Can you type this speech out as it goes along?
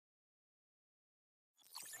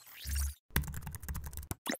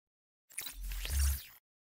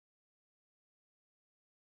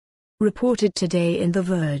Reported today in The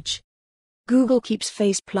Verge. Google keeps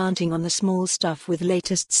face planting on the small stuff with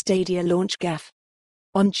latest Stadia launch gaffe.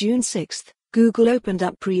 On June 6, Google opened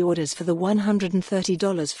up pre-orders for the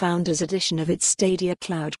 $130 Founders Edition of its Stadia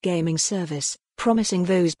cloud gaming service, promising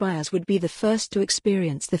those buyers would be the first to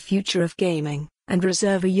experience the future of gaming, and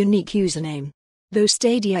reserve a unique username. Though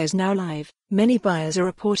Stadia is now live, many buyers are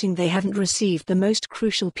reporting they haven't received the most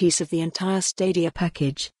crucial piece of the entire Stadia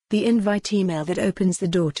package, the invite email that opens the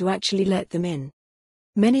door to actually let them in.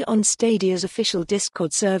 Many on Stadia's official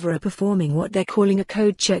Discord server are performing what they're calling a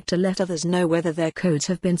code check to let others know whether their codes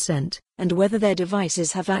have been sent, and whether their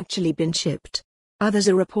devices have actually been shipped. Others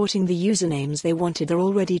are reporting the usernames they wanted are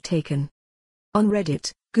already taken. On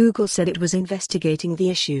Reddit, Google said it was investigating the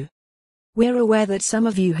issue. "We're aware that some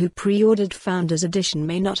of you who pre-ordered Founders Edition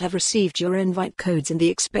may not have received your invite codes in the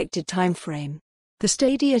expected time frame. The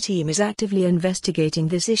Stadia team is actively investigating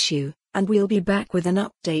this issue, and we'll be back with an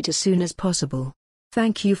update as soon as possible.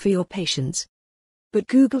 Thank you for your patience." But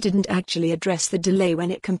Google didn't actually address the delay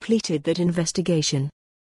when it completed that investigation.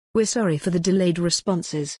 "We're sorry for the delayed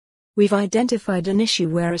responses. We've identified an issue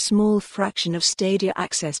where a small fraction of Stadia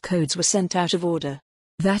access codes were sent out of order.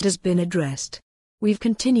 That has been addressed. We've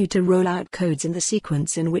continued to roll out codes in the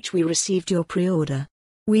sequence in which we received your pre-order.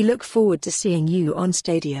 We look forward to seeing you on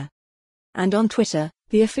Stadia." And on Twitter,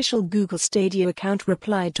 the official Google Stadia account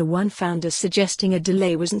replied to one founder suggesting a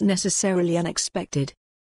delay wasn't necessarily unexpected.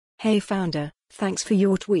 "Hey founder, thanks for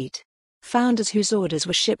your tweet. Founders whose orders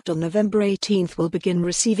were shipped on November 18 will begin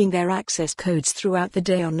receiving their access codes throughout the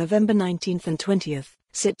day on November 19 and 20.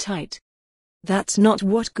 Sit tight." That's not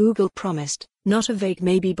what Google promised, not a vague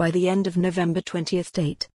maybe by the end of November 20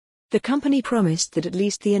 date. The company promised that at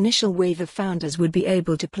least the initial wave of founders would be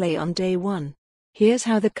able to play on day one. Here's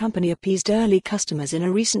how the company appeased early customers in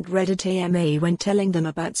a recent Reddit AMA when telling them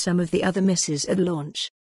about some of the other misses at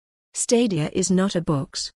launch. "Stadia is not a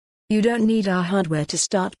box. You don't need our hardware to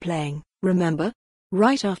start playing, remember?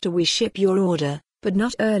 Right after we ship your order, but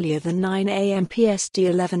not earlier than 9 a.m. PST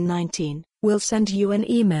 11:19, we'll send you an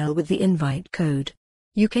email with the invite code.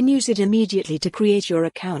 You can use it immediately to create your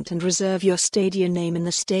account and reserve your Stadia name in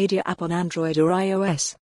the Stadia app on Android or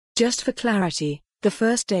iOS. Just for clarity, the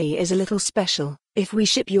first day is a little special. If we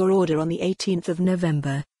ship your order on the 18th of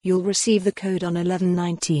November, you'll receive the code on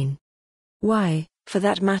 11/19. Why, for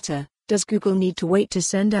that matter, does Google need to wait to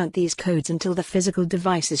send out these codes until the physical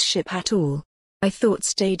devices ship at all? I thought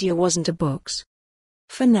Stadia wasn't a box."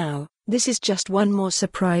 For now, this is just one more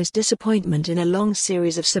surprise disappointment in a long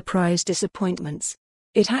series of surprise disappointments.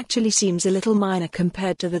 It actually seems a little minor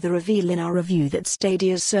compared to the reveal in our review that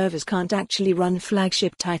Stadia's servers can't actually run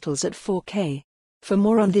flagship titles at 4K. For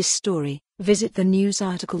more on this story, visit the news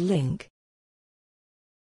article link.